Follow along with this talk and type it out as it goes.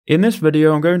In this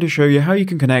video, I'm going to show you how you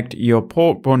can connect your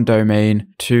Porkbun domain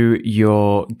to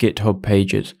your GitHub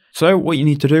pages. So what you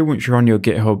need to do once you're on your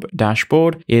GitHub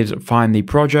dashboard is find the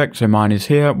project. So mine is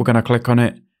here. We're going to click on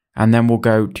it and then we'll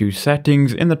go to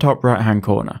settings in the top right hand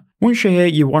corner. Once you're here,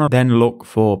 you want to then look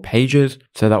for pages.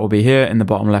 So that will be here in the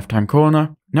bottom left hand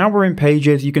corner. Now we're in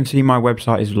pages. You can see my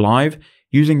website is live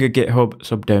using a GitHub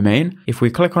subdomain. If we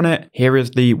click on it, here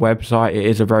is the website. It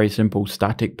is a very simple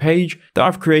static page that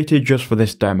I've created just for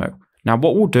this demo. Now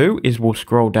what we'll do is we'll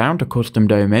scroll down to custom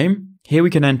domain. Here we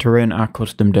can enter in our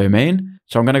custom domain.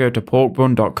 So I'm going to go to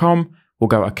porkbun.com. We'll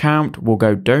go account, we'll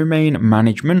go domain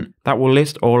management. That will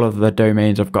list all of the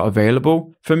domains I've got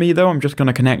available. For me though, I'm just going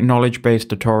to connect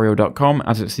knowledgebasetutorial.com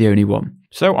as it's the only one.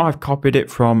 So I've copied it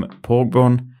from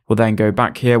Porkbun. We'll then go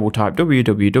back here, we'll type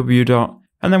www.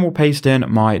 And then we'll paste in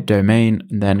my domain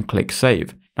and then click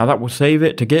save. Now that will save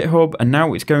it to GitHub and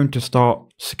now it's going to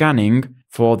start scanning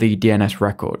for the DNS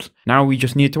records. Now we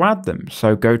just need to add them.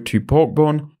 So go to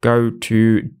Porkbun, go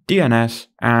to DNS,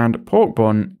 and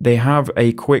Porkbun, they have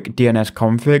a quick DNS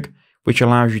config, which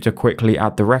allows you to quickly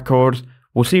add the records.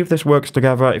 We'll see if this works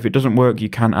together. If it doesn't work, you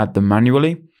can add them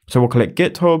manually. So we'll click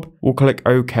GitHub, we'll click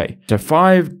OK. So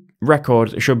 5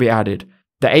 records should be added.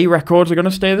 The A records are going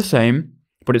to stay the same,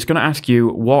 but it's going to ask you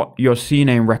what your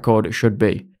CNAME record should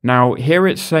be. Now here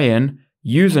it's saying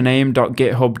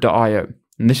username.github.io,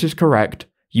 and this is correct.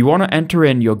 You want to enter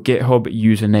in your GitHub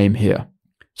username here.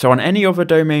 So on any other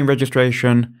domain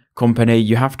registration company,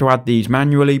 you have to add these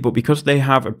manually, but because they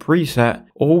have a preset,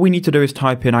 all we need to do is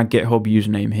type in our GitHub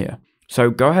username here.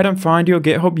 So go ahead and find your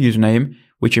GitHub username,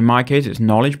 which in my case is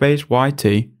KnowledgeBase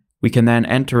YT. We can then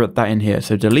enter that in here.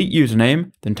 So delete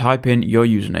username, then type in your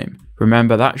username.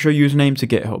 Remember, that's your username to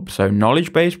GitHub. So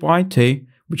KnowledgeBase YT,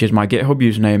 which is my GitHub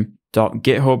username,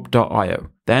 .github.io.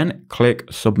 Then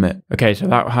click submit. Okay, so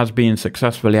that has been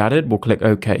successfully added. We'll click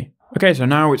OK. Okay, so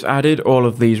now it's added all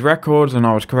of these records, and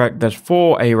I was correct. There's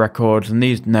 4 A records, and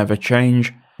these never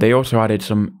change. They also added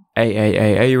some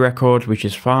AAAA records, which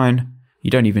is fine.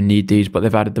 You don't even need these, but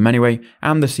they've added them anyway.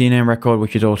 And the CNAME record,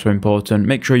 which is also important.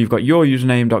 Make sure you've got your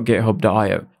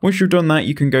username.github.io. Once you've done that,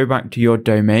 you can go back to your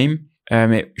domain.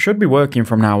 It should be working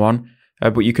from now on,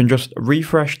 but you can just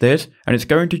refresh this and it's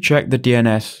going to check the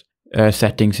DNS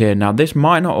settings here. Now this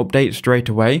might not update straight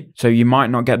away, so you might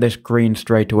not get this green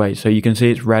straight away. So you can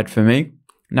see it's red for me.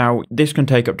 Now this can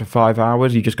take up to 5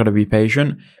 hours. You just got to be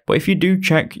patient. But if you do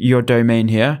check your domain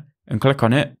here and click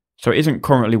on it, so it isn't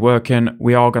currently working,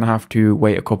 we are going to have to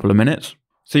wait a couple of minutes.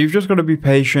 So you've just got to be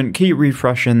patient, keep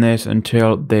refreshing this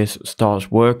until this starts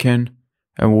working.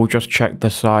 And we'll just check the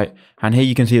site. And here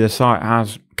you can see the site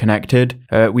has connected.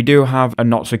 We do have a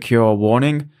not secure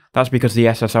warning. That's because the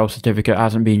SSL certificate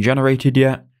hasn't been generated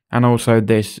yet. And also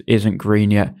this isn't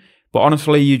green yet. But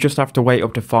honestly, you just have to wait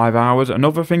up to 5 hours.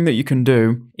 Another thing that you can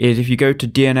do is if you go to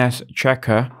DNS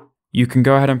checker, you can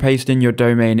go ahead and paste in your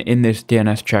domain in this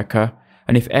DNS checker.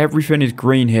 And if everything is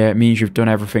green here, it means you've done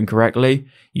everything correctly.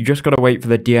 You just got to wait for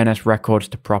the DNS records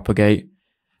to propagate.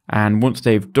 And once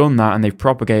they've done that and they've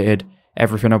propagated,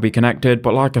 everything will be connected,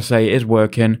 but like I say, it is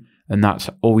working, and that's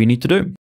all we need to do.